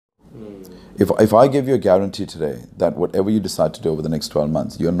If I give you a guarantee today that whatever you decide to do over the next 12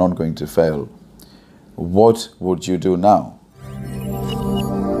 months, you're not going to fail, what would you do now?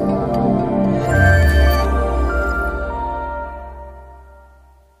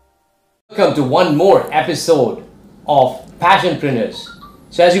 Welcome to one more episode of Passionpreneurs.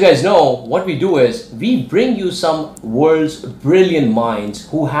 So as you guys know, what we do is we bring you some world's brilliant minds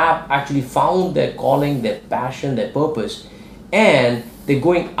who have actually found their calling, their passion, their purpose, and they're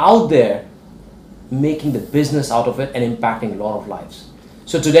going out there making the business out of it and impacting a lot of lives.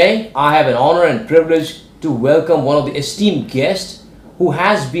 So today I have an honor and privilege to welcome one of the esteemed guests who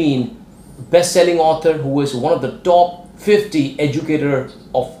has been a best-selling author, who is one of the top 50 educators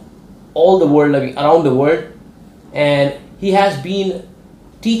of all the world, like around the world, and he has been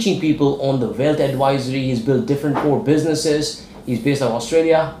teaching people on the wealth advisory. He's built different core businesses. He's based out of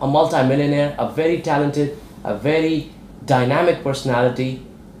Australia, a multi-millionaire, a very talented, a very dynamic personality,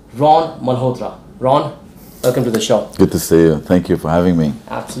 Ron Malhotra. Ron, welcome to the show. Good to see you. Thank you for having me.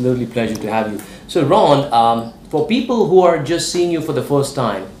 Absolutely pleasure to have you. So Ron, for people who are just seeing you for the first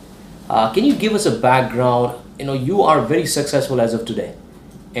time, can you give us a background? You know, you are very successful as of today,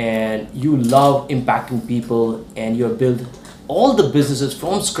 and you love impacting people, and you're built all the businesses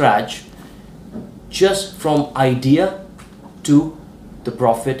from scratch, just from idea to the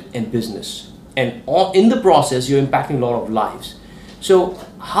profit and business, and in the process you're impacting a lot of lives. So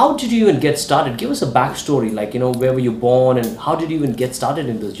how did you even get started? Give us a backstory, like, you know, where were you born and how did you even get started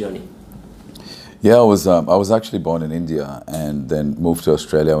in this journey? Yeah, I was actually born in India and then moved to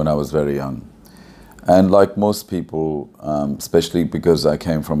Australia when I was very young. And like most people, especially because I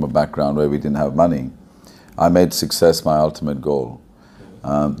came from a background where we didn't have money, I made success my ultimate goal.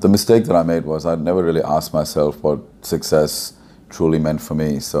 The mistake that I made was I never really asked myself what success truly meant for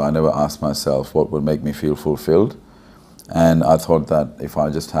me. So I never asked myself what would make me feel fulfilled. And I thought that if I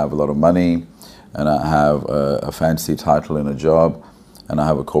just have a lot of money and I have a fancy title in a job and I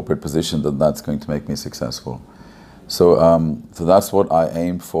have a corporate position, then that's going to make me successful. So, so that's what I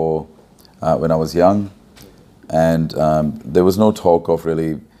aimed for when I was young. And there was no talk of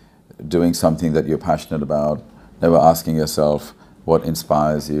really doing something that you're passionate about, never asking yourself what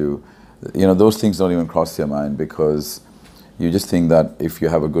inspires you. You know, those things don't even cross your mind, because you just think that if you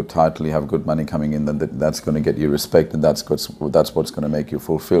have a good title, you have good money coming in, then that's going to get you respect, and that's what's going to make you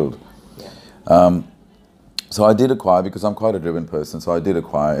fulfilled. Yeah. So I did acquire, because I'm quite a driven person, so I did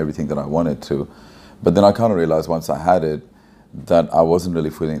acquire everything that I wanted to. But then I kind of realized once I had it that I wasn't really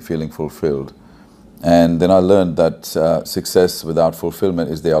feeling fulfilled. And then I learned that success without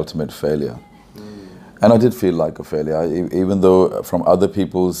fulfillment is the ultimate failure. And I did feel like a failure. Even though from other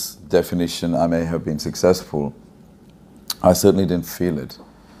people's definition I may have been successful, I certainly didn't feel it.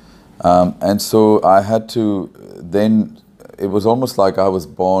 And so I had to then, it was almost like I was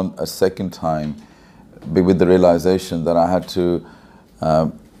born a second time with the realization that I had to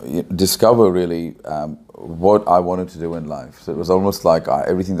discover really what I wanted to do in life. So it was almost like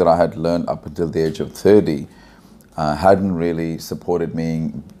everything that I had learned up until the age of 30 hadn't really supported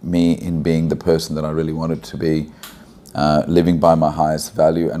me in being the person that I really wanted to be, living by my highest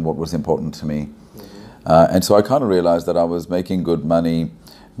value and what was important to me. And so I kind of realized that I was making good money,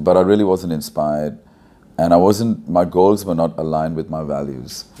 but I really wasn't inspired, and my goals were not aligned with my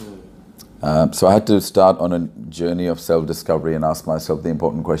values. So I had to start on a journey of self-discovery and ask myself the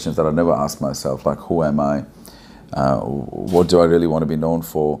important questions that I never asked myself, like who am I? What do I really want to be known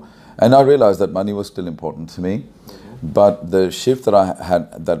for? And I realized that money was still important to me, but the shift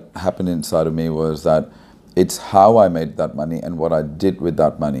that happened inside of me was that it's how I made that money and what I did with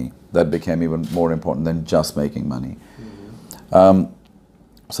that money that became even more important than just making money.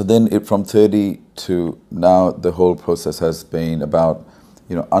 So then from 30 to now, the whole process has been about,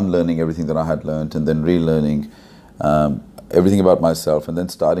 you know, unlearning everything that I had learned and then relearning everything about myself, and then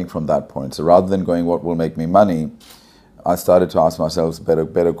starting from that point. So rather than going, what will make me money, I started to ask myself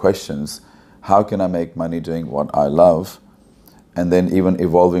better questions. How can I make money doing what I love? And then even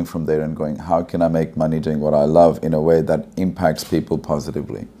evolving from there and going, how can I make money doing what I love in a way that impacts people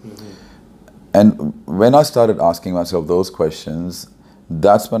positively? And when I started asking myself those questions,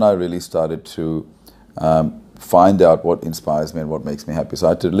 that's when I really started to find out what inspires me and what makes me happy. So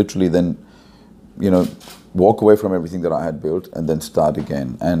I had to literally then, you know, walk away from everything that I had built and then start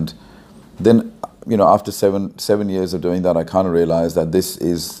again. And then, you know, after seven years of doing that, I kind of realized that this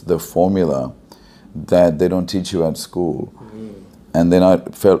is the formula that they don't teach you at school. And then I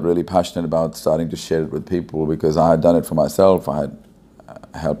felt really passionate about starting to share it with people, because I had done it for myself. I had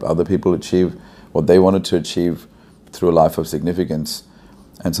helped other people achieve what they wanted to achieve through a life of significance.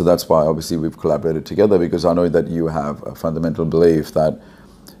 And so that's why obviously we've collaborated together, because I know that you have a fundamental belief that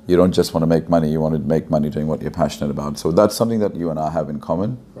You don't just want to make money, you want to make money doing what you're passionate about. So that's something that you and I have in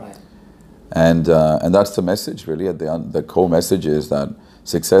common. Right. And that's the message really. At the core message is that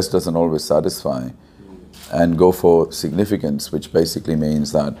success doesn't always satisfy, and go for significance, which basically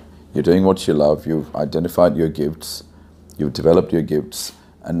means that you're doing what you love, you've identified your gifts, you've developed your gifts,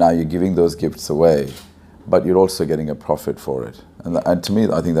 and now you're giving those gifts away, but you're also getting a profit for it. And to me,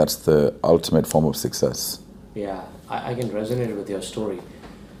 I think that's the ultimate form of success. Yeah, I can resonate with your story.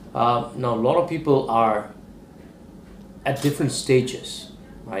 Now, a lot of people are at different stages,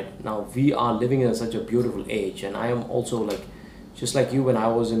 right? Now, we are living in such a beautiful age, and I am also like, just like you, when I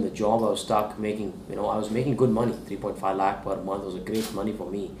was in the job, I was stuck making, I was making good money. 3.5 lakh per month was a great money for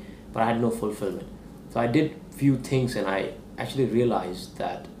me, but I had no fulfillment. So I did few things, and I actually realized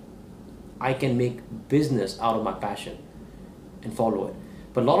that I can make business out of my passion and follow it.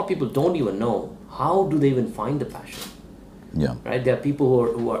 But a lot of people don't even know, how do they even find the passion? Yeah. Right? There are people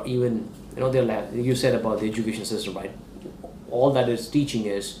who are even, they're like, you said about the education system, right? All that is teaching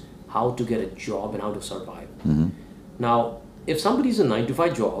is how to get a job and how to survive. Now, if somebody's a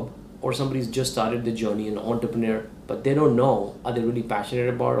 9-to-5 job, or somebody's just started the journey, an entrepreneur, but they don't know, are they really passionate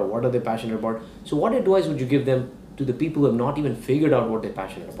about, or what are they passionate about? So what advice would you give them to the people who have not even figured out what they're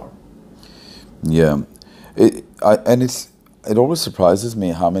passionate about? Yeah. It always surprises me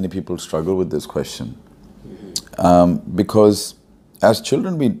how many people struggle with this question. Because as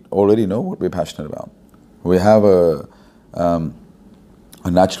children, we already know what we're passionate about. We have a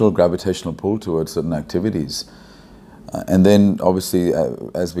natural gravitational pull towards certain activities. And then obviously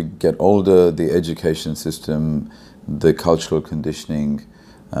as we get older, the education system, the cultural conditioning,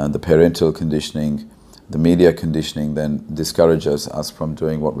 the parental conditioning, the media conditioning then discourages us from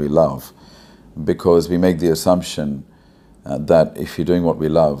doing what we love, because we make the assumption that if you're doing what we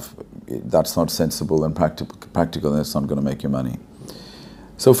love, that's not sensible and practical, and it's not going to make you money.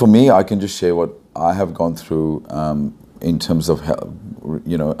 So for me, I can just share what I have gone through in terms of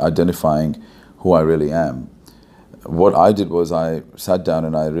identifying who I really am. What I did was I sat down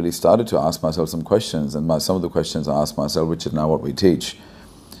and I really started to ask myself some questions, and some of the questions I asked myself, which is now what we teach.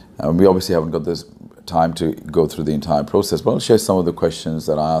 We obviously haven't got this time to go through the entire process, but I'll share some of the questions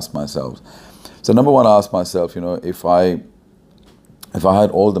that I asked myself. So number one, I asked myself, if I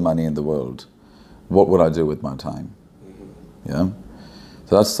had all the money in the world, what would I do with my time? Yeah.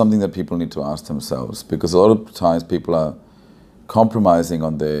 So that's something that people need to ask themselves, because a lot of times people are compromising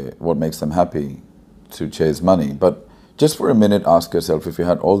on what makes them happy to chase money. But just for a minute, ask yourself, if you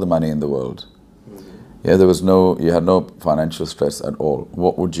had all the money in the world, you had no financial stress at all,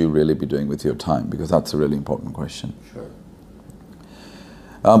 what would you really be doing with your time? Because that's a really important question. Sure.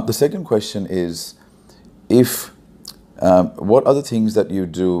 The second question is, what are the things that you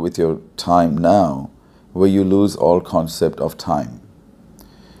do with your time now where you lose all concept of time?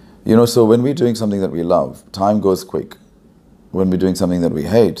 So when we're doing something that we love, time goes quick. When we're doing something that we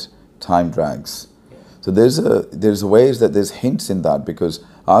hate, time drags. So there's ways that there's hints in that, because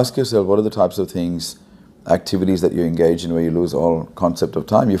ask yourself, what are the types of things, activities that you engage in where you lose all concept of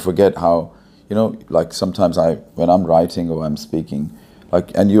time? You forget how, like sometimes when I'm writing or I'm speaking,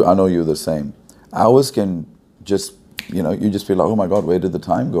 I know you're the same. Hours can just, you just feel like, oh my God, where did the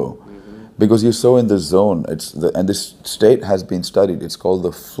time go? Because you're so in the zone. And this state has been studied. It's called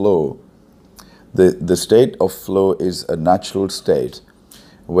the flow. The state of flow is a natural state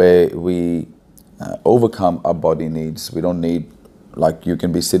where we overcome our body needs. We don't need, like, you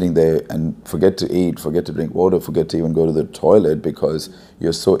can be sitting there and forget to eat, forget to drink water, forget to even go to the toilet because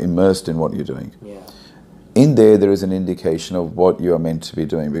you're so immersed in what you're doing. Yeah. In there is an indication of what you are meant to be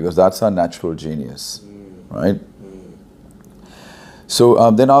doing, because that's our natural genius, right?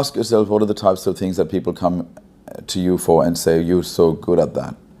 So then ask yourself, what are the types of things that people come to you for and say, you're so good at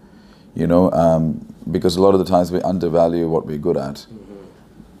that? Because a lot of the times we undervalue what we're good at.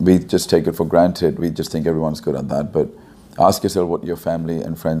 We just take it for granted. We just think everyone's good at that. But ask yourself what your family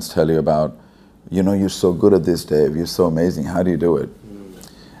and friends tell you about, you're so good at this, Dave, you're so amazing, how do you do it?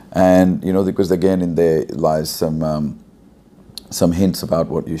 And, because again, in there lies some hints about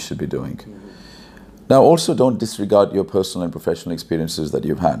what you should be doing. Now, also don't disregard your personal and professional experiences that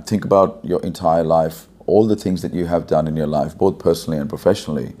you've had. Think about your entire life, all the things that you have done in your life, both personally and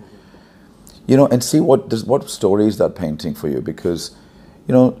professionally. And see what story is that painting for you, because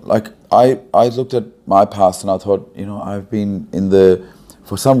I looked at my past and I thought, I've been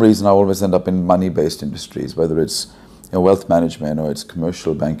for some reason I always end up in money-based industries, whether it's wealth management, or it's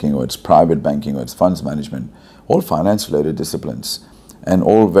commercial banking, or it's private banking, or it's funds management, all finance-related disciplines, and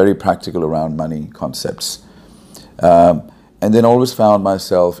all very practical around money concepts. And then always found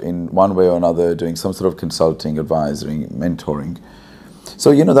myself in one way or another doing some sort of consulting, advisory, mentoring.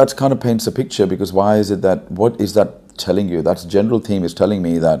 So, you know, that kind of paints a picture, because why is it that, what is that telling you? That general theme is telling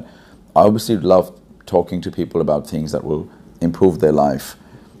me that I obviously love talking to people about things that will improve their life.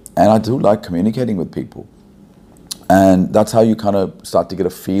 And I do like communicating with people. And that's how you kind of start to get a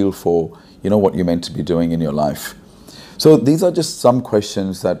feel for, you know, what you're meant to be doing in your life. So these are just some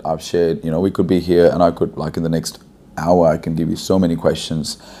questions that I've shared. You know, we could be here and I could, like in the next hour, I can give you so many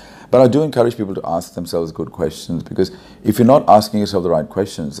questions. But I do encourage people to ask themselves good questions, because if you're not asking yourself the right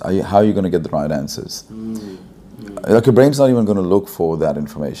questions, how are you going to get the right answers? Like your brain's not even going to look for that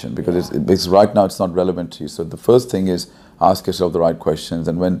information, because it's right now it's not relevant to you. So the first thing is ask yourself the right questions,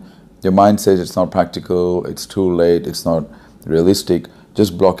 and when your mind says it's not practical, it's too late, it's not realistic,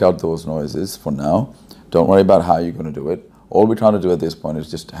 just block out those noises for now. Don't worry about how you're going to do it. All we're trying to do at this point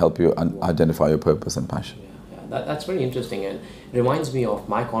is just help you identify your purpose and passion. That's very interesting, and it reminds me of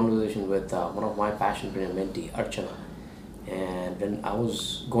my conversation with one of my passionpreneur mentee, Archana. And when I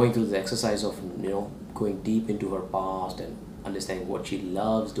was going through the exercise of, you know, going deep into her past and understanding what she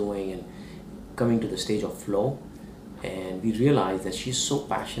loves doing and coming to the stage of flow, and we realized that she's so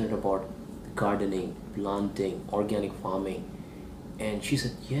passionate about gardening, planting, organic farming. And she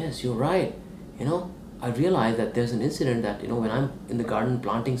said, yes, you're right. You know, I realized that there's an incident that, you know, when I'm in the garden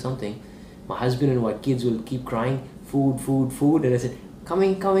planting something, my husband and my kids will keep crying, food, food, food. And I said,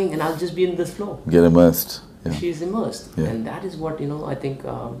 coming, coming, and I'll just be in this flow. Get immersed. Yeah. She's immersed. Yeah. And that is what, you know, I think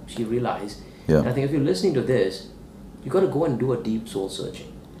she realized. Yeah. And I think if you're listening to this, you got to go and do a deep soul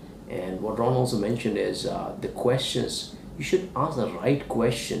searching. And what Ron also mentioned is the questions. You should ask the right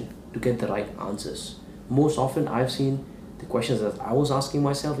question to get the right answers. Most often I've seen the questions that I was asking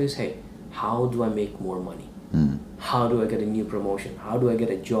myself is, hey, how do I make more money? How do I get a new promotion? How do I get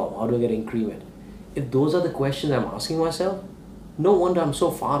a job? How do I get an increment? If those are the questions I'm asking myself, no wonder I'm so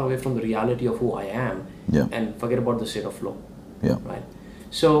far away from the reality of who I am. Yeah. And forget about the state of flow. Yeah. Right?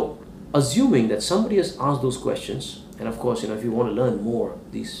 So assuming that somebody has asked those questions, and of course, you know, if you want to learn more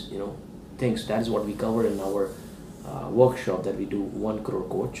these, you know, things, that is what we cover in our workshop that we do, 1 Crore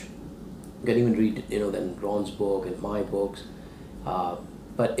Coach. You can even read, you know, then Ron's book and my books.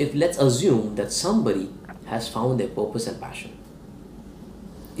 But if let's assume that somebody has found their purpose and passion,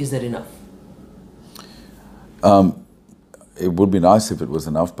 is that enough? It would be nice if it was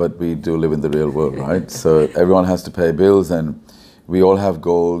enough, but we do live in the real world, right? So everyone has to pay bills, and we all have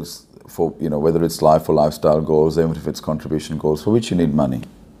goals for, you know, whether it's life or lifestyle goals, even if it's contribution goals, for which you need money.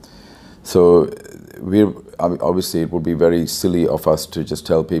 So obviously it would be very silly of us to just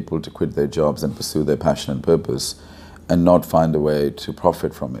tell people to quit their jobs and pursue their passion and purpose and not find a way to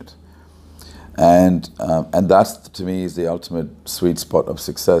profit from it. And that's, to me, is the ultimate sweet spot of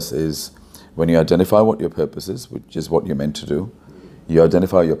success, is when you identify what your purpose is, which is what you're meant to do, you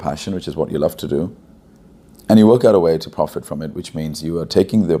identify your passion, which is what you love to do, and you work out a way to profit from it, which means you are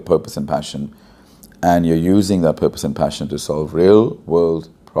taking the purpose and passion and you're using that purpose and passion to solve real world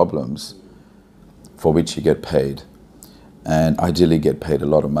problems for which you get paid. And ideally get paid a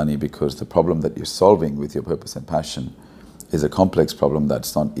lot of money, because the problem that you're solving with your purpose and passion is a complex problem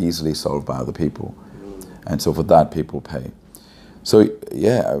that's not easily solved by other people. And so for that, people pay. So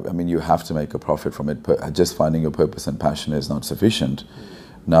yeah, I mean, you have to make a profit from it, but just finding your purpose and passion is not sufficient.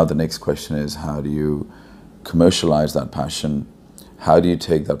 Now the next question is, how do you commercialize that passion? How do you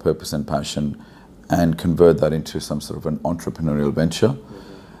take that purpose and passion and convert that into some sort of an entrepreneurial venture?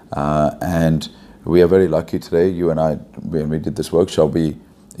 And we are very lucky today, you and I, when we did this workshop, we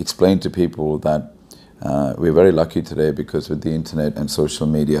explained to people that we're very lucky today because with the internet and social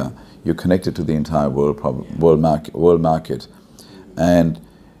media, you're connected to the entire world market. And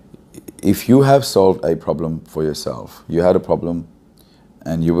if you have solved a problem for yourself, you had a problem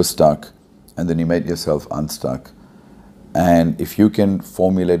and you were stuck, and then you made yourself unstuck, and if you can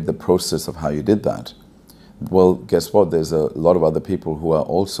formulate the process of how you did that, well, guess what? There's a lot of other people who are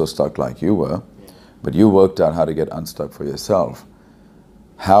also stuck like you were, but you worked out how to get unstuck for yourself.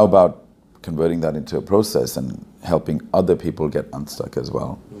 How about converting that into a process and helping other people get unstuck as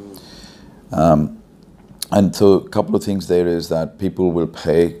well? And so a couple of things there is that people will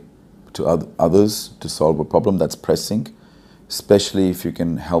pay to others to solve a problem that's pressing, especially if you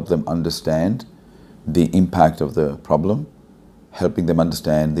can help them understand the impact of the problem, helping them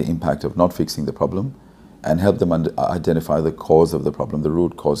understand the impact of not fixing the problem, and help them identify the cause of the problem, the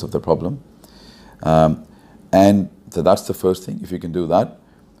root cause of the problem. And so that's the first thing, if you can do that.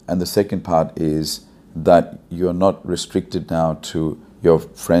 And the second part is that you're not restricted now to your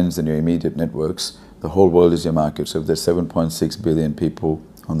friends and your immediate networks. The whole world is your market. So if there's 7.6 billion people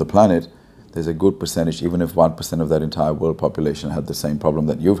on the planet, there's a good percentage, even if 1% of that entire world population had the same problem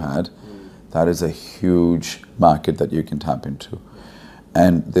that you've had, that is a huge market that you can tap into.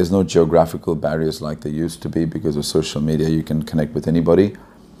 And there's no geographical barriers like there used to be because of social media. You can connect with anybody.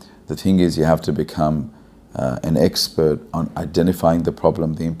 The thing is, you have to become an expert on identifying the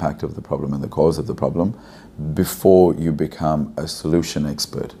problem, the impact of the problem, and the cause of the problem before you become a solution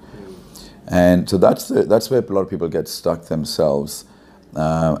expert. And so that's where a lot of people get stuck themselves.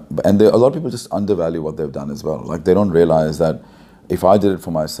 And a lot of people just undervalue what they've done as well. Like, they don't realize that if I did it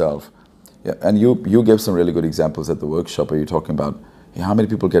for myself, yeah, and you gave some really good examples at the workshop where you're talking about how many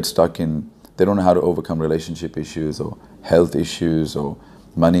people get stuck in, they don't know how to overcome relationship issues or health issues or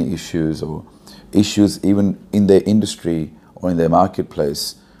money issues or issues even in their industry or in their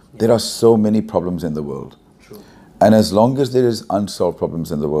marketplace. There are so many problems in the world. True. And as long as there is unsolved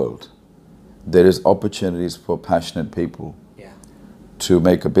problems in the world, there is opportunities for passionate people to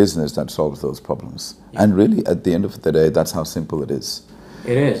make a business that solves those problems. And really, at the end of the day, that's how simple it is.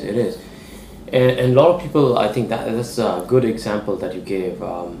 It is. And a lot of people, I think that's a good example that you gave.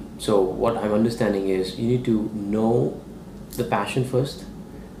 So what I'm understanding is you need to know the passion first,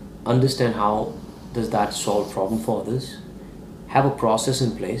 understand how does that solve problem for others, have a process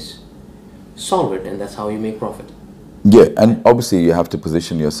in place, solve it, and that's how you make profit. Yeah, and obviously you have to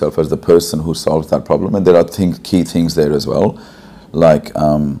position yourself as the person who solves that problem, and there are key things there as well. Like,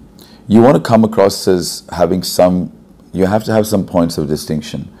 you want to come across as having you have to have some points of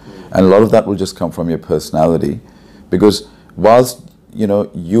distinction. And a lot of that will just come from your personality, because whilst,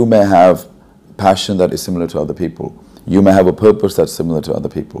 you may have passion that is similar to other people, you may have a purpose that's similar to other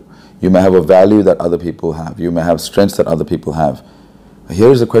people, you may have a value that other people have, you may have strengths that other people have.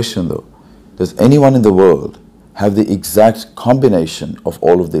 Here is a question though, does anyone in the world have the exact combination of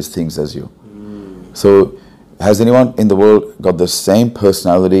all of these things as you? So, has anyone in the world got the same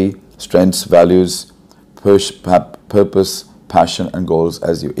personality, strengths, values, purpose, passion, and goals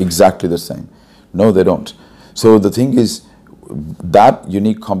as you? Exactly the same? No, they don't. So the thing is, that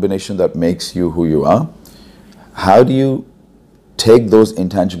unique combination that makes you who you are, how do you take those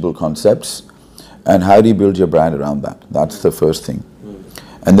intangible concepts and how do you build your brand around that? That's the first thing.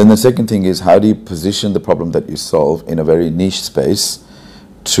 And then the second thing is, how do you position the problem that you solve in a very niche space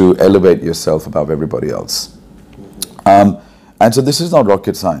to elevate yourself above everybody else? And so this is not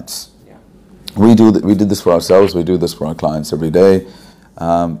rocket science. We did this for ourselves. We do this for our clients every day.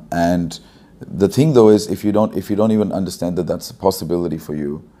 And the thing though is, if you don't even understand that that's a possibility for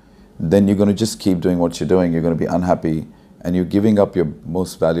you, then you're going to just keep doing what you're doing. You're going to be unhappy, and you're giving up your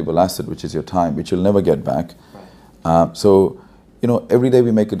most valuable asset, which is your time, which you'll never get back. So, every day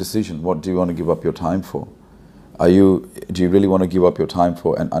we make a decision. What do you want to give up your time for? Do you really want to give up your time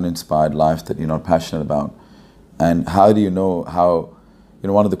for an uninspired life that you're not passionate about? And how do you know how,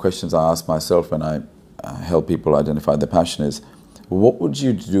 one of the questions I ask myself when I help people identify their passion is, what would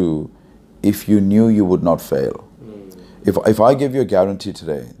you do if you knew you would not fail? If I give you a guarantee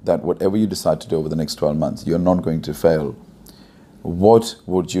today that whatever you decide to do over the next 12 months, you're not going to fail, what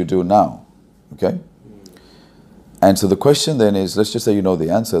would you do now? Okay? And so the question then is, let's just say you know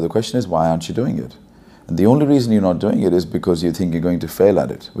the answer. The question is, why aren't you doing it? And the only reason you're not doing it is because you think you're going to fail at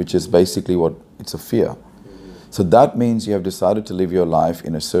it, which is basically it's a fear. So that means you have decided to live your life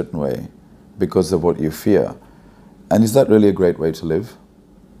in a certain way because of what you fear. And is that really a great way to live?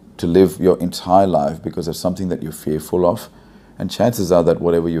 To live your entire life because of something that you're fearful of? And chances are that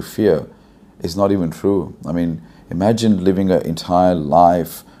whatever you fear is not even true. I mean, imagine living an entire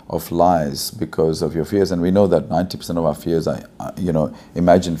life of lies because of your fears. And we know that 90% of our fears are,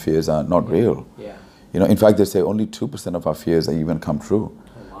 imagined fears are not real. Yeah. In fact, they say only 2% of our fears even come true.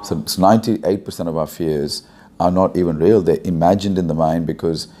 Oh, wow. So it's 98% of our fears are not even real. They're imagined in the mind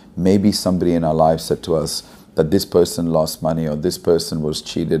because maybe somebody in our life said to us that this person lost money, or this person was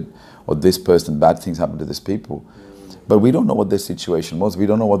cheated, or this person, bad things happened to these people. But we don't know what their situation was. We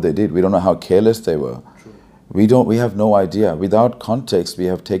don't know what they did. We don't know how careless they were. True. We have no idea. Without context, we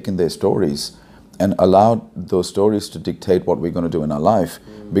have taken their stories and allowed those stories to dictate what we're going to do in our life,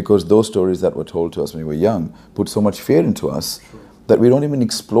 because those stories that were told to us when we were young put so much fear into us that we don't even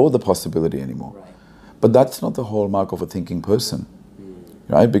explore the possibility anymore. Right. But that's not the hallmark of a thinking person,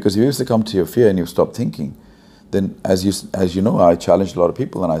 right? Because if you succumb to your fear and you stop thinking, then as you know, I challenged a lot of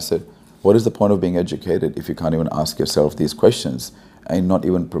people and I said, what is the point of being educated if you can't even ask yourself these questions and not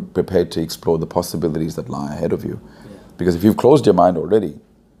even prepared to explore the possibilities that lie ahead of you? Yeah. Because if you've closed your mind already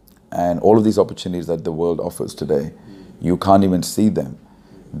and all of these opportunities that the world offers today, you can't even see them,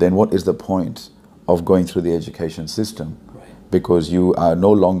 then what is the point of going through the education system? Right. Because you are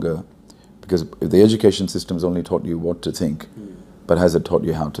no longer, because the education system has only taught you what to think, but has it taught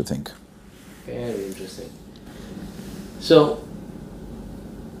you how to think? Very interesting. So,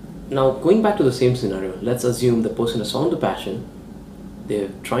 now going back to the same scenario, let's assume the person has found the passion, They're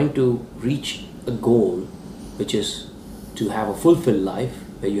trying to reach a goal, which is to have a fulfilled life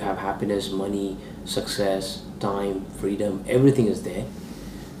where you have happiness, money, success, time, freedom, everything is there.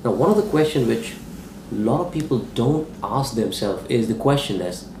 Now, one of the questions which a lot of people don't ask themselves is the question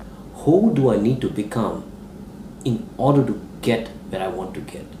as, who do I need to become in order to get where I want to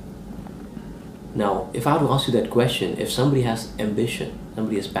get? Now, if I had to ask you that question, if somebody has ambition,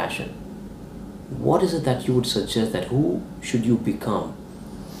 somebody has passion, what is it that you would suggest, that who should you become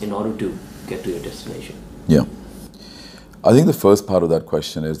in order to get to your destination? Yeah. I think the first part of that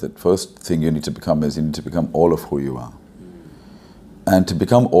question is that first thing you need to become is you need to become all of who you are. And to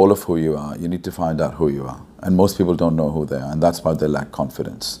become all of who you are, you need to find out who you are. And most people don't know who they are, and that's why they lack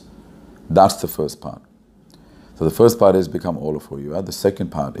confidence. That's the first part. So the first part is become all of who you are. The second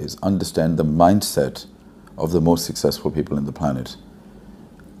part is understand the mindset of the most successful people in the planet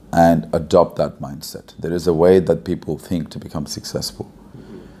and adopt that mindset. There is a way that people think to become successful.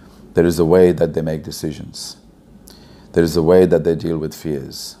 There is a way that they make decisions. There is a way that they deal with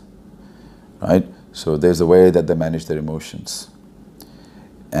fears, right? So there's a way that they manage their emotions.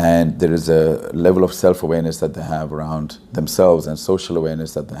 And there is a level of self-awareness that they have around themselves and social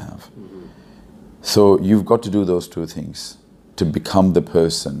awareness that they have. So you've got to do those two things to become the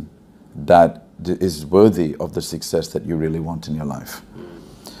person that is worthy of the success that you really want in your life.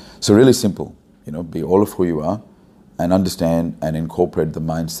 So really simple, be all of who you are and understand and incorporate the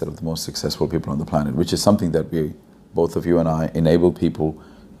mindset of the most successful people on the planet, which is something that both of you and I, enable people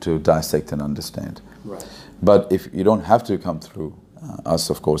to dissect and understand. Right. But if you don't have to come through us,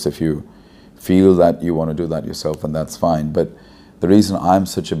 of course, if you feel that you want to do that yourself, and that's fine. But the reason I'm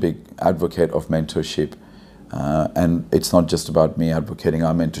such a big advocate of mentorship, and it's not just about me advocating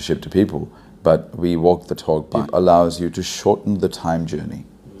our mentorship to people, but we walk the talk, but allows you to shorten the time journey.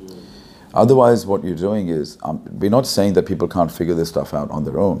 Otherwise, what you're doing is, we're not saying that people can't figure this stuff out on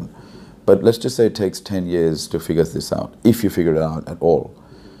their own, but let's just say it takes 10 years to figure this out, if you figure it out at all.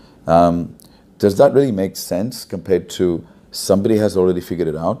 Does that really make sense compared to somebody has already figured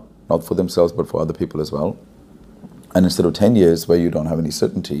it out, not for themselves, but for other people as well? And instead of 10 years where you don't have any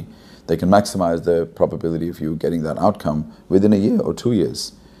certainty, they can maximize the probability of you getting that outcome within a year or 2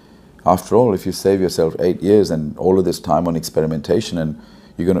 years. After all, if you save yourself 8 years and all of this time on experimentation, and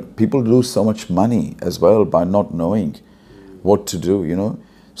people lose so much money as well by not knowing what to do,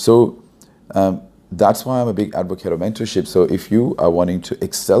 So that's why I'm a big advocate of mentorship. So if you are wanting to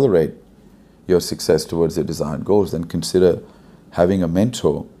accelerate your success towards your desired goals, then consider having a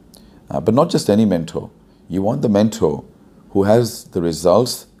mentor, but not just any mentor. You want the mentor who has the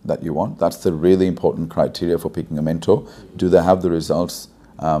results that you want. That's the really important criteria for picking a mentor. Do they have the results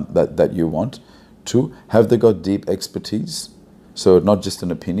that you want? 2, have they got deep expertise? So not just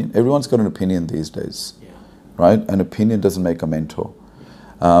an opinion. Everyone's got an opinion these days, right? An opinion doesn't make a mentor.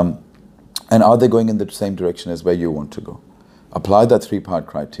 And are they going in the same direction as where you want to go? Apply that 3-part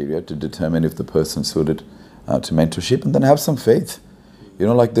criteria to determine if the person's suited to mentorship, and then have some faith.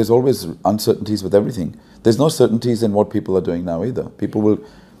 There's always uncertainties with everything. There's no certainties in what people are doing now either.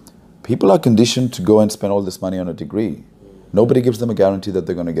 People are conditioned to go and spend all this money on a degree. Nobody gives them a guarantee that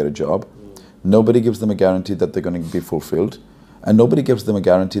they're going to get a job. Nobody gives them a guarantee that they're going to be fulfilled. And nobody gives them a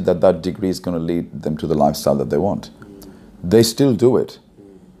guarantee that that degree is going to lead them to the lifestyle that they want. They still do it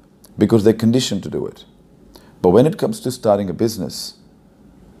because they're conditioned to do it. But when it comes to starting a business,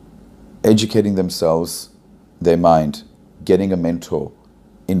 educating themselves, their mind, getting a mentor,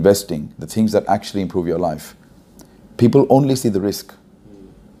 investing, the things that actually improve your life, people only see the risk,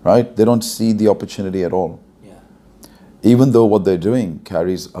 right? They don't see the opportunity at all. Even though what they're doing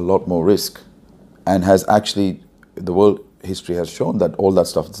carries a lot more risk and has actually, the world history has shown that all that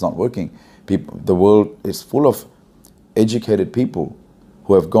stuff is not working. The world is full of educated people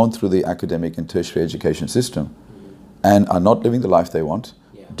who have gone through the academic and tertiary education system and are not living the life they want,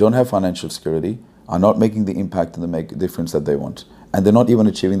 don't have financial security, are not making the impact and the difference that they want. And they're not even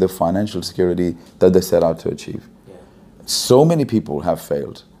achieving the financial security that they set out to achieve. So many people have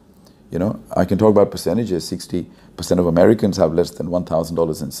failed. I can talk about percentages. 60% of Americans have less than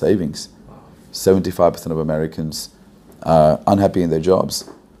 $1,000 in savings. 75% of Americans are unhappy in their jobs.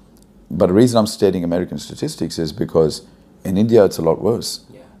 But the reason I'm stating American statistics is because in India it's a lot worse.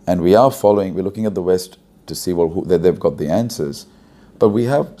 And we're looking at the West to see that they've got the answers. But we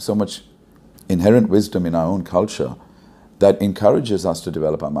have so much inherent wisdom in our own culture that encourages us to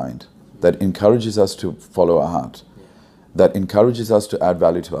develop our mind, that encourages us to follow our heart, that encourages us to add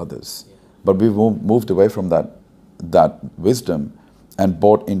value to others. But we've moved away from that wisdom and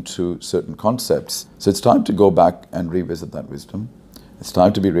bought into certain concepts. So it's time to go back and revisit that wisdom. It's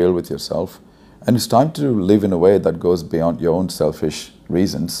time to be real with yourself. And it's time to live in a way that goes beyond your own selfish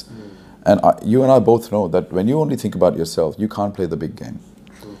reasons. And you and I both know that when you only think about yourself, you can't play the big game.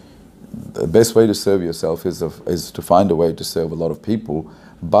 True. The best way to serve yourself is to find a way to serve a lot of people,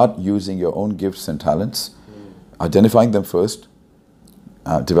 but using your own gifts and talents, identifying them first,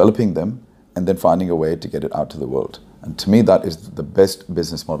 developing them, and then finding a way to get it out to the world. And to me, that is the best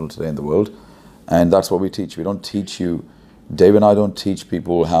business model today in the world. And that's what we teach. We don't teach you, Dave and I don't teach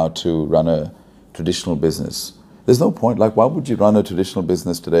people how to run a traditional business. There's no point. Like, why would you run a traditional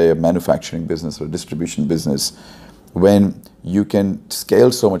business today, a manufacturing business or a distribution business, when you can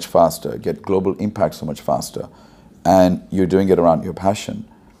scale so much faster, get global impact so much faster, and you're doing it around your passion?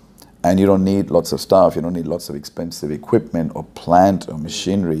 And you don't need lots of staff, you don't need lots of expensive equipment or plant or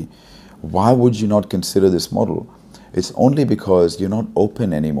machinery. Why would you not consider this model? It's only because you're not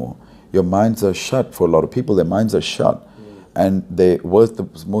open anymore. Your minds are shut. For a lot of people, their minds are shut. And the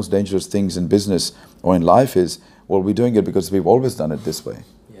most dangerous things in business or in life is, well, we're doing it because we've always done it this way.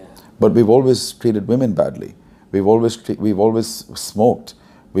 Yeah. But we've always treated women badly. We've always smoked.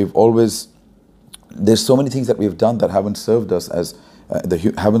 There's so many things that we've done that haven't served us as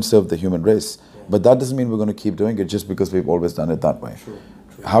haven't served the human race. Yeah. But that doesn't mean we're going to keep doing it just because we've always done it that way. True.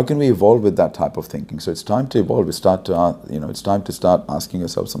 How can we evolve with that type of thinking? So it's time to evolve. It's time to start asking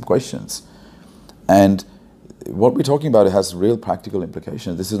ourselves some questions. And what we're talking about, it has real practical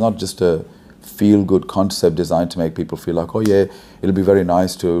implications. This is not just a feel-good concept designed to make people feel like, oh yeah, it'll be very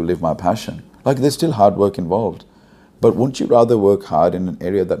nice to live my passion. Like, there's still hard work involved. But wouldn't you rather work hard in an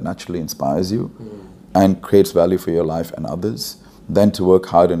area that naturally inspires you and creates value for your life and others than to work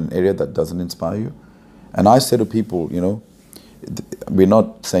hard in an area that doesn't inspire you? And I say to people, we're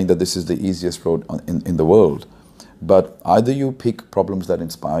not saying that this is the easiest road in the world, but either you pick problems that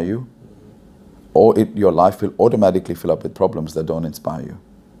inspire you, or your life will automatically fill up with problems that don't inspire you.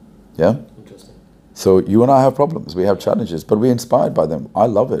 Yeah? Interesting. So you and I have problems, we have challenges, but we're inspired by them. I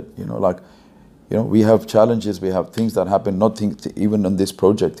love it, we have challenges, we have things that happen, even on this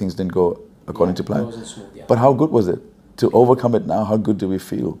project, things didn't go according to plan. It wasn't smooth, yeah. But how good was it? To overcome it now, how good do we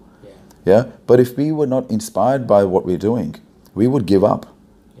feel? Yeah? But if we were not inspired by what we're doing, we would give up.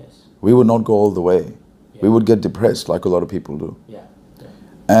 Yes. We would not go all the way. Yeah. We would get depressed like a lot of people do. Yeah.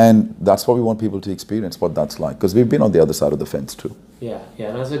 And that's what we want people to experience, what that's like. Because we've been on the other side of the fence too. Yeah,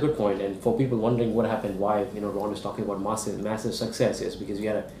 and that's a good point. And for people wondering what happened, why Ron was talking about massive success, is because we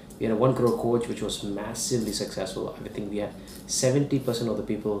had a 1 crore coach which was massively successful. I think we had 70% of the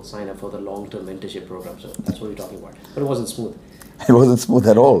people sign up for the long-term mentorship program. So that's what we're talking about. But it wasn't smooth. It wasn't smooth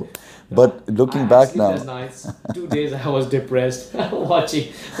at all. But looking back now, nights, 2 days I was depressed,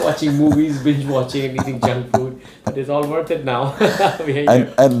 watching movies, binge watching, eating junk food. But it's all worth it now.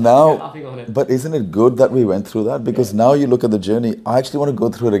 and now, laughing on it. but isn't it good that we went through that? Because now you look at the journey, I actually want to go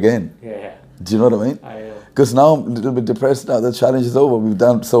through it again. Yeah. Do you know what I mean? I know. Because now I'm a little bit depressed now. The challenge is over. We've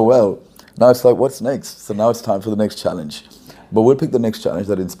done so well. Now it's like, what's next? So now it's time for the next challenge. But we'll pick the next challenge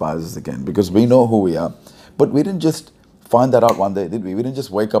that inspires us again, because we know who we are. But we didn't just find that out one day, did we? We didn't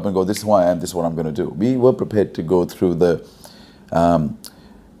just wake up and go, this is who I am, this is what I'm going to do. We were prepared to go through the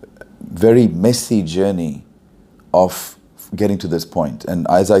very messy journey of getting to this point. And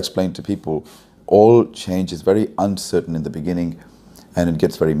as I explained to people, all change is very uncertain in the beginning, and it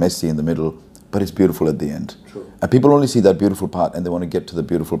gets very messy in the middle, but it's beautiful at the end. True. And people only see that beautiful part and they want to get to the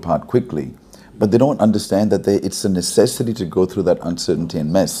beautiful part quickly. But they don't understand that it's a necessity to go through that uncertainty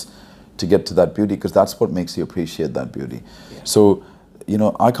and mess to get to that beauty, because that's what makes you appreciate that beauty. Yeah. So,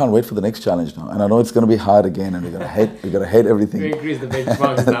 I can't wait for the next challenge now. And I know it's going to be hard again, and we're going to hate everything. We increase the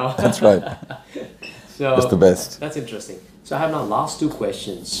benchmarks now. That's right. So that's the best. That's interesting. So I have now last 2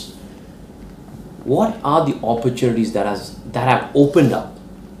 questions. What are the opportunities that have opened up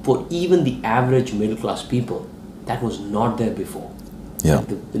for even the average middle class people that was not there before? Yeah.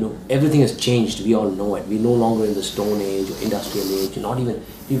 Everything has changed. We all know it. We're no longer in the Stone Age or Industrial Age.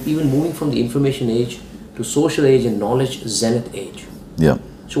 We're even moving from the Information Age to Social Age and Knowledge Zenith Age. Yeah.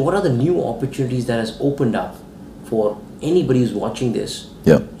 So what are the new opportunities that has opened up for anybody who's watching this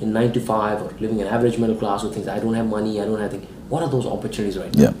in 9 to 5 or living an average middle class who thinks, I don't have money, I don't have things. What are those opportunities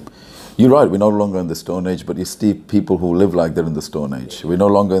right now? Yeah. You're right, we're no longer in the Stone Age, but you see people who live like they're in the Stone Age. We're no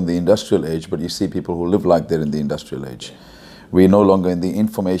longer in the Industrial Age, but you see people who live like they're in the Industrial Age. We're no longer in the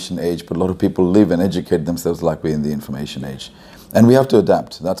Information Age, but a lot of people live and educate themselves like we're in the Information Age. And we have to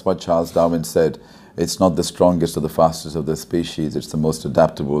adapt. That's what Charles Darwin said. It's not the strongest or the fastest of the species, it's the most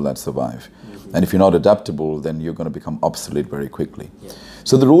adaptable that survive. And if you're not adaptable, then you're going to become obsolete very quickly.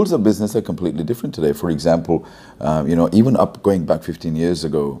 So the rules of business are completely different today. For example, even going back 15 years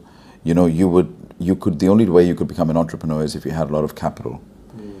ago, the only way you could become an entrepreneur is if you had a lot of capital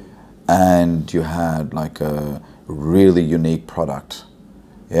and you had like a really unique product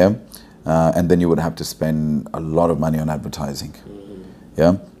yeah, and then you would have to spend a lot of money on advertising,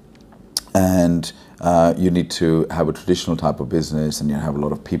 yeah, and you need to have a traditional type of business, and you have a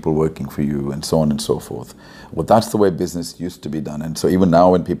lot of people working for you, and so on and so forth. Well, that's the way business used to be done, and so even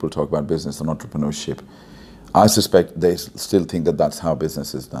now when people talk about business and entrepreneurship, I suspect they still think that that's how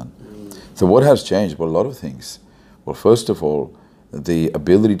business is done. So what has changed? Well, a lot of things. Well, first of all, the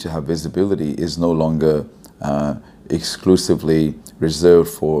ability to have visibility is no longer exclusively reserved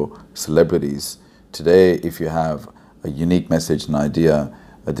for celebrities. Today, if you have a unique message, an idea,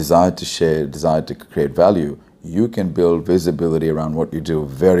 a desire to share, a desire to create value, you can build visibility around what you do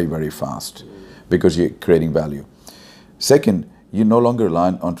very, very fast because you're creating value. Second, you no longer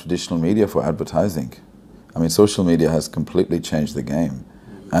rely on traditional media for advertising. I mean, social media has completely changed the game,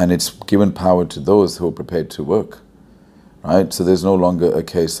 and it's given power to those who are prepared to work, right? So there's no longer a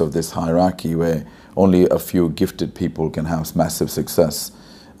case of this hierarchy where only a few gifted people can have massive success.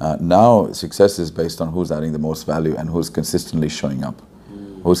 Now, success is based on who's adding the most value and who's consistently showing up,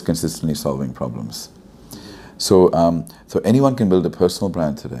 who's consistently solving problems. So, so anyone can build a personal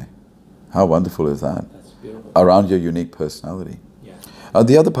brand today. How wonderful is that? That's beautiful. Around your unique personality. Yeah.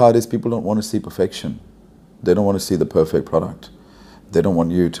 The other part is people don't want to see perfection. They don't want to see the perfect product. They don't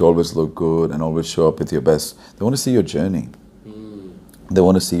want you to always look good and always show up with your best. They want to see your journey. They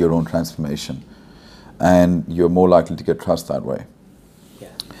want to see your own transformation. And you're more likely to get trust that way. Yeah.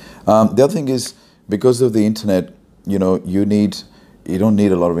 The other thing is, because of the internet, you know, you don't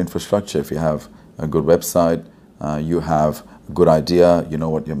need a lot of infrastructure. If you have a good website, you have a good idea, you know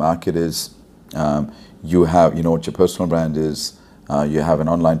what your market is, you know what your personal brand is, you have an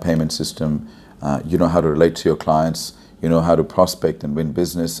online payment system, you know how to relate to your clients, you know how to prospect and win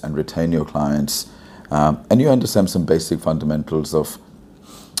business and retain your clients, and you understand some basic fundamentals of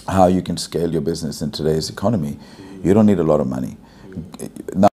how you can scale your business in today's economy. You don't need a lot of money.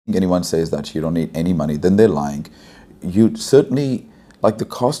 Now, anyone says that you don't need any money, then they're lying. You certainly, like, the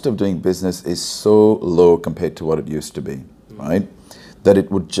cost of doing business is so low compared to what it used to be, right? That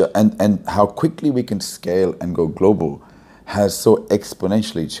it would, and how quickly we can scale and go global has so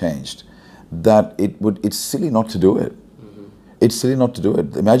exponentially changed that it's silly not to do it. It's silly not to do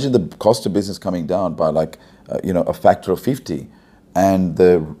it. Imagine the cost of business coming down by like, you know, a factor of 50, and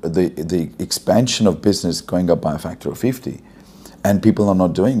the expansion of business going up by a factor of 50. And people are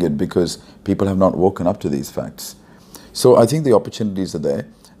not doing it because people have not woken up to these facts. So I think the opportunities are there.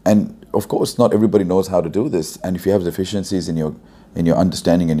 And of course, not everybody knows how to do this. And if you have deficiencies in your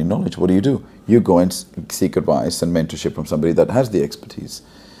understanding and your knowledge, what do? You go and seek advice and mentorship from somebody that has the expertise.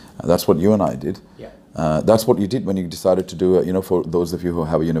 That's what you and I did. Yeah. That's what you did when you decided to do, you know, for those of you who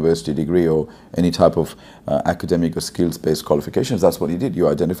have a university degree or any type of academic or skills-based qualifications, that's what you did. You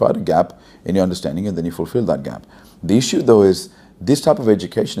identified a gap in your understanding and then you fulfilled that gap. The issue, though, is this type of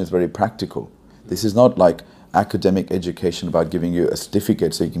education is very practical. This is not like academic education about giving you a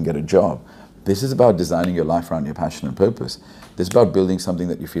certificate so you can get a job. This is about designing your life around your passion and purpose. This is about building something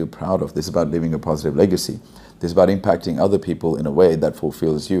that you feel proud of. This is about leaving a positive legacy. This is about impacting other people in a way that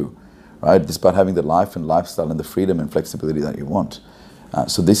fulfills you, right? This is about having the life and lifestyle and the freedom and flexibility that you want.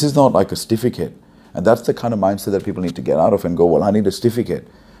 So this is not like a certificate. And that's the kind of mindset that people need to get out of and go, well, I need a certificate.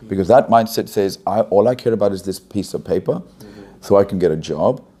 Because that mindset says, all I care about is this piece of paper so I can get a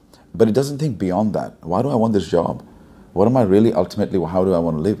job. But it doesn't think beyond that. Why do I want this job? What am I really ultimately, how do I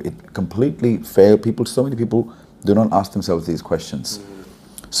want to live? It completely failed. So many people do not ask themselves these questions.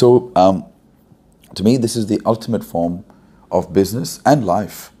 So to me, this is the ultimate form of business and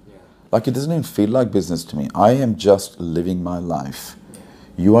life. Like, it doesn't even feel like business to me. I am just living my life.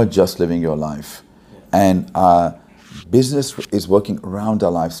 You are just living your life. And business is working around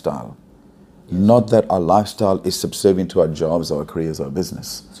our lifestyle. Not that our lifestyle is subservient to our jobs, our careers, our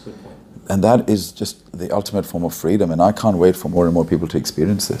business. That's a good point. And that is just the ultimate form of freedom. And I can't wait for more and more people to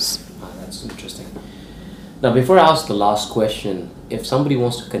experience this. That's interesting. Now, before I ask the last question, if somebody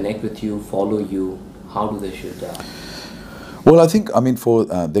wants to connect with you, follow you, how do they should? Well, I think,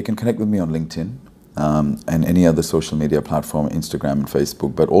 they can connect with me on LinkedIn and any other social media platform, Instagram and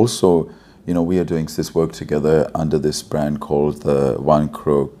Facebook. But also, you know, we are doing this work together under this brand called the One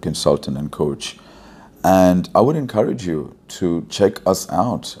Crow Consultant and Coach. And I would encourage you to check us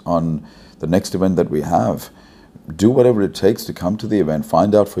out on the next event that we have. Do whatever it takes to come to the event.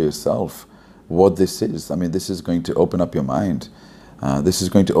 Find out for yourself what this is. I mean, this is going to open up your mind. This is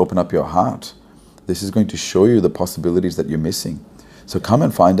going to open up your heart. This is going to show you the possibilities that you're missing. So come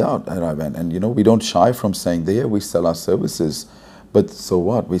and find out at our event. And, you know, we don't shy from saying, there we sell our services. But so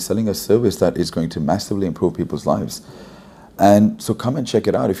what? We're selling a service that is going to massively improve people's lives. And so come and check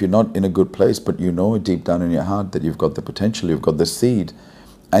it out. If you're not in a good place, but you know deep down in your heart that you've got the potential, you've got the seed,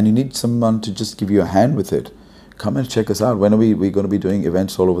 and you need someone to just give you a hand with it, come and check us out. When are we're going to be doing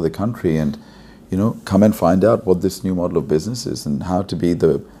events all over the country, and come and find out what this new model of business is and how to be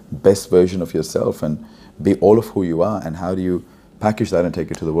the best version of yourself and be all of who you are, and how do you package that and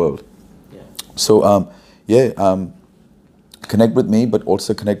take it to the world. Yeah. So connect with me, but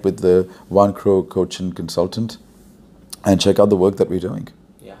also connect with the One Crow coach and consultant, and check out the work that we're doing.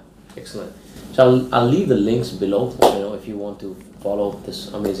 Yeah, excellent. So I'll leave the links below, if you want to follow this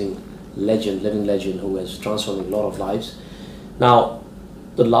amazing legend, living legend, who has transformed a lot of lives. Now,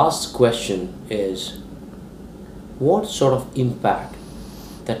 the last question is, what sort of impact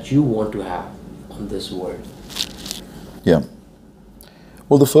that you want to have on this world? Yeah.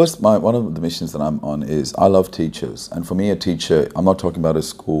 Well, one of the missions that I'm on is, I love teachers. And for me, a teacher, I'm not talking about a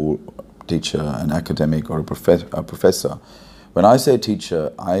school teacher, an academic, or a professor. When I say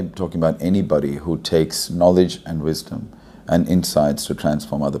teacher, I'm talking about anybody who takes knowledge and wisdom and insights to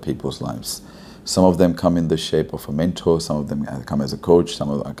transform other people's lives. Some of them come in the shape of a mentor, some of them come as a coach, some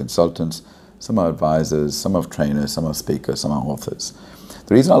are consultants, some are advisors, some are trainers, some are speakers, some are authors.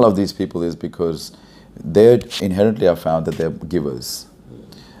 The reason I love these people is because they're inherently, I've found that they're givers.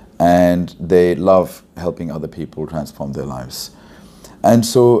 And they love helping other people transform their lives. And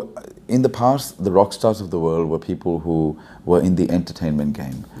so in the past, the rock stars of the world were people who were in the entertainment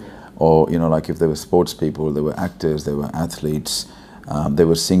game. Or, like if they were sports people, they were actors, they were athletes, they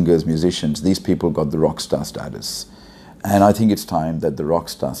were singers, musicians. These people got the rock star status. And I think it's time that the rock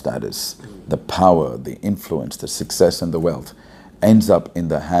star status, the power, the influence, the success and the wealth ends up in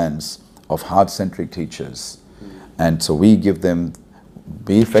the hands of heart-centric teachers. And so we let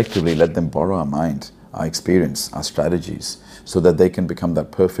them borrow our mind, our experience, our strategies, so that they can become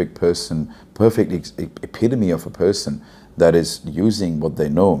that perfect person, perfect epitome of a person that is using what they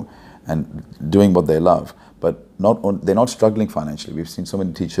know and doing what they love. But they're not struggling financially. We've seen so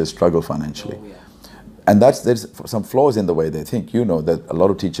many teachers struggle financially. Oh, yeah. And there's some flaws in the way they think. That a lot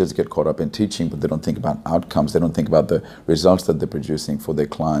of teachers get caught up in teaching, but they don't think about outcomes. They don't think about the results that they're producing for their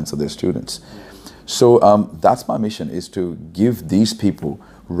clients or their students. So that's my mission, is to give these people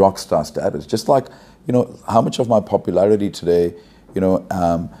rock star status. Just like, how much of my popularity today,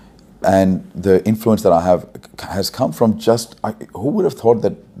 and the influence that I have has come from who would have thought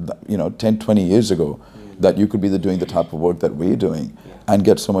that, 10, 20 years ago, that you could be doing the type of work that we're doing and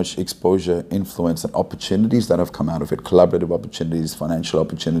get so much exposure, influence, and opportunities that have come out of it, collaborative opportunities, financial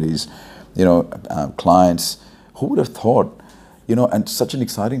opportunities, clients. Who would have thought? And such an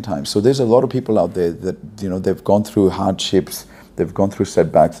exciting time. So there's a lot of people out there that, they've gone through hardships, they've gone through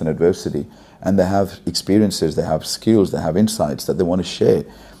setbacks and adversity, and they have experiences, they have skills, they have insights that they want to share,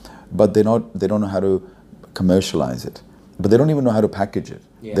 but they don't know how to commercialize it. But they don't even know how to package it.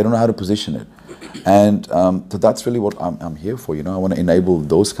 Yeah. They don't know how to position it. And so that's really what I'm here for. I want to enable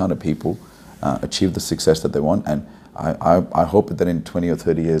those kind of people achieve the success that they want. And I hope that in 20 or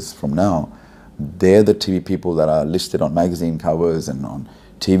 30 years from now, they're the TV people that are listed on magazine covers and on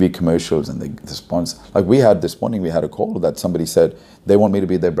TV commercials, and they sponsor. Like this morning we had a call that somebody said they want me to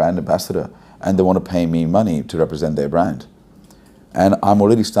be their brand ambassador and they want to pay me money to represent their brand. And I'm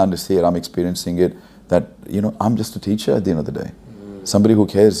already starting to see it, I'm experiencing it, that, I'm just a teacher at the end of the day. Somebody who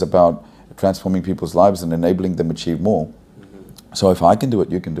cares about transforming people's lives and enabling them achieve more. So if I can do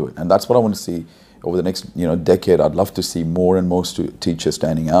it, you can do it. And that's what I want to see over the next decade. I'd love to see more and more teachers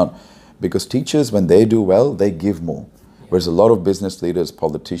standing out. Because teachers, when they do well, they give more. Whereas a lot of business leaders,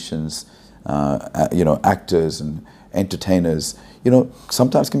 politicians, actors and entertainers,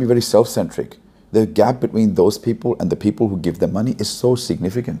 sometimes can be very self-centric. The gap between those people and the people who give them money is so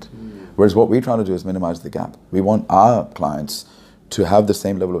significant. Whereas what we're trying to do is minimize the gap. We want our clients to have the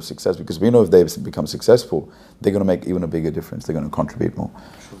same level of success, because we know if they become successful, they're going to make even a bigger difference. They're going to contribute more.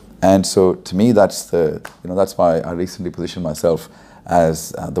 And so to me, that's why I recently positioned myself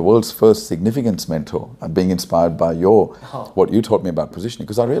as the world's first significance mentor. I'm being inspired by what you taught me about positioning,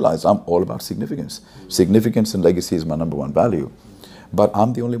 because I realized I'm all about significance. Significance and legacy is my #1 value. But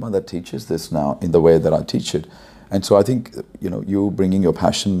I'm the only one that teaches this now in the way that I teach it. And so I think, you bringing your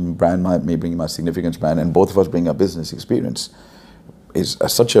passion brand, me bringing my significance brand, and both of us bringing our business experience is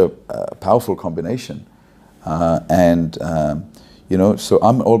such a powerful combination. So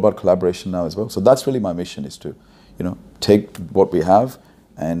I'm all about collaboration now as well. So that's really my mission, is to take what we have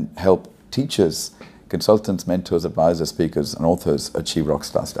and help teachers, consultants, mentors, advisors, speakers, and authors achieve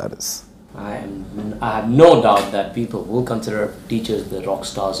rockstar status. I have no doubt that people will consider teachers the rock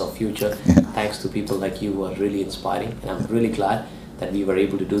stars of future. Yeah. Thanks to people like you who are really inspiring, and I'm really glad that we were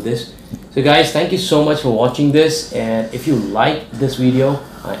able to do this. So guys, thank you so much for watching this, and if you like this video,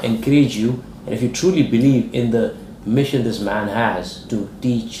 I encourage you, and if you truly believe in the mission this man has to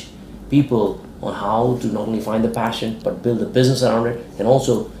teach people on how to not only find the passion but build a business around it, and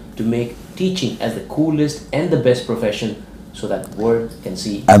also to make teaching as the coolest and the best profession so that world can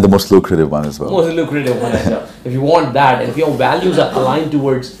see. And the most lucrative one as well. Most lucrative one as well. If you want that, and if your values are aligned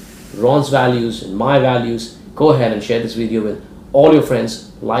towards Ron's values and my values, go ahead and share this video with all your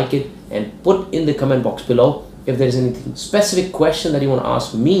friends, like it, and put in the comment box below. If there is anything specific question that you want to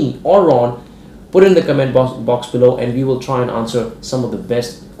ask me or Ron, put in the comment box below, and we will try and answer some of the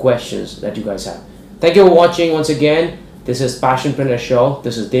best questions that you guys have. Thank you for watching once again. This is Passionpreneur Show.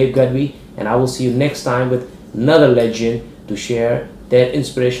 This is Dave Gadvi, and I will see you next time with another legend to share their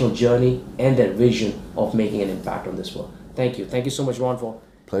inspirational journey and their vision of making an impact on this world. Thank you. Thank you so much, Ron, for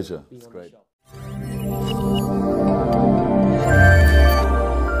Pleasure. It's great.